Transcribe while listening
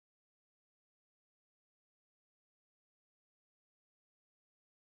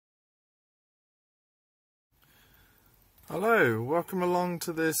Hello, welcome along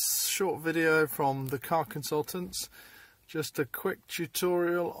to this short video from the Car Consultants. Just a quick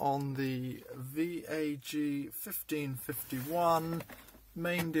tutorial on the VAG 1551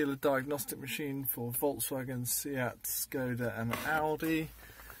 main dealer diagnostic machine for Volkswagen, Seat, Skoda and Audi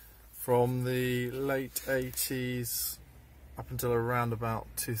from the late 80s up until around about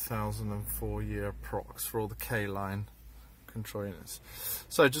 2004 year approx for all the K-line control units.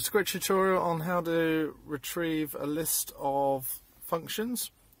 So just a quick tutorial on how to retrieve a list of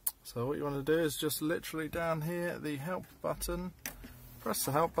functions. So what you want to do is just literally down here the help button, press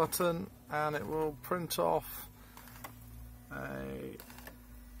the help button and it will print off how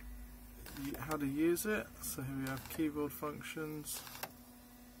to use it. So here we have keyboard functions.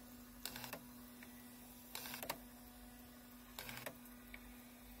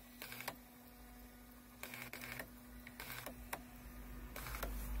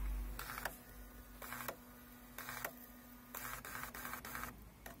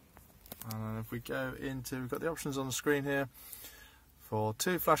 And then if we go into, we've got the options on the screen here for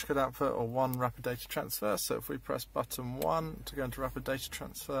 2 flashcode output or 1 rapid data transfer. So if we press button 1 to go into rapid data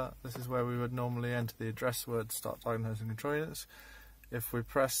transfer, this is where we would normally enter the address word, start diagnosing control units. If we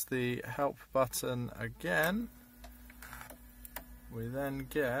press the help button again, we then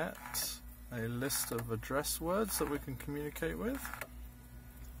get a list of address words that we can communicate with.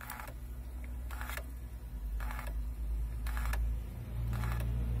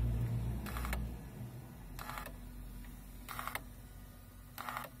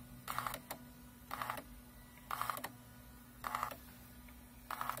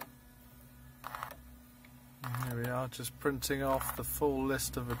 Here we are, just printing off the full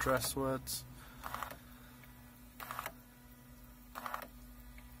list of address words.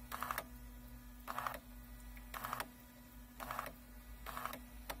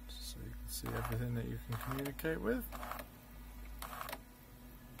 So you can see everything that you can communicate with.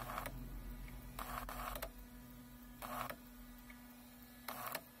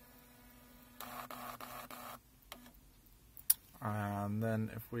 And then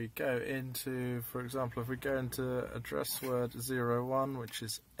if we go into, for example, if we go into address word 01, which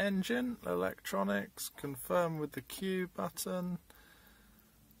is engine, electronics, confirm with the Q button.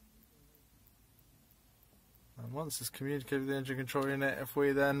 And once it's communicated with the engine control unit, if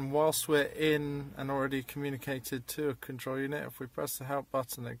we then, whilst we're in and already communicated to a control unit, if we press the help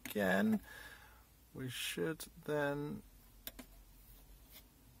button again, we should then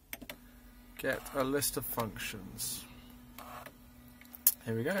get a list of functions.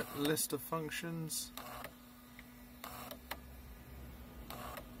 Here we go, list of functions.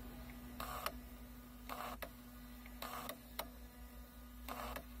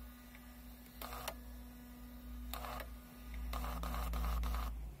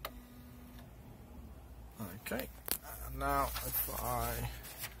 Okay, and now if I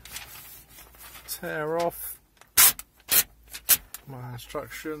tear off my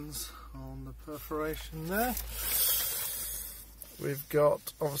instructions on the perforation there, we've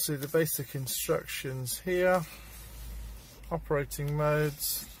got obviously the basic instructions here, operating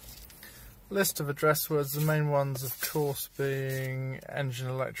modes, list of address words, the main ones of course being engine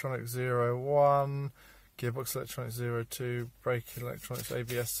electronics 01, gearbox electronics 02, brake electronics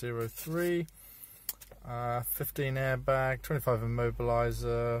ABS 03, 15 airbag, 25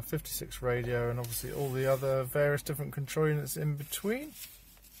 immobilizer, 56 radio, and obviously all the other various different control units in between.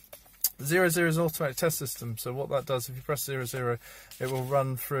 00 is automatic test system, so what that does, if you press 00, it will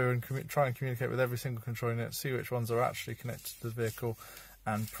run through and try and communicate with every single control unit, see which ones are actually connected to the vehicle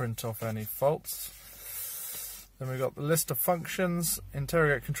and print off any faults. Then we've got the list of functions,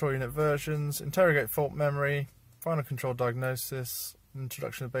 interrogate control unit versions, interrogate fault memory, final control diagnosis,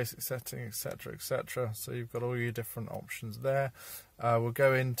 introduction of basic setting, etc, etc. So you've got all your different options there. We'll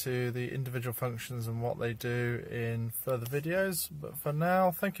go into the individual functions and what they do in further videos, but for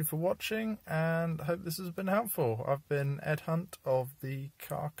now, thank you for watching and I hope this has been helpful. I've been Ed Hunt of the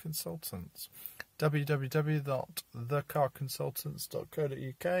Car Consultants.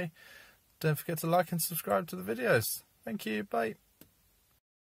 www.thecarconsultants.co.uk. Don't forget to like and subscribe to the videos. Thank you, bye.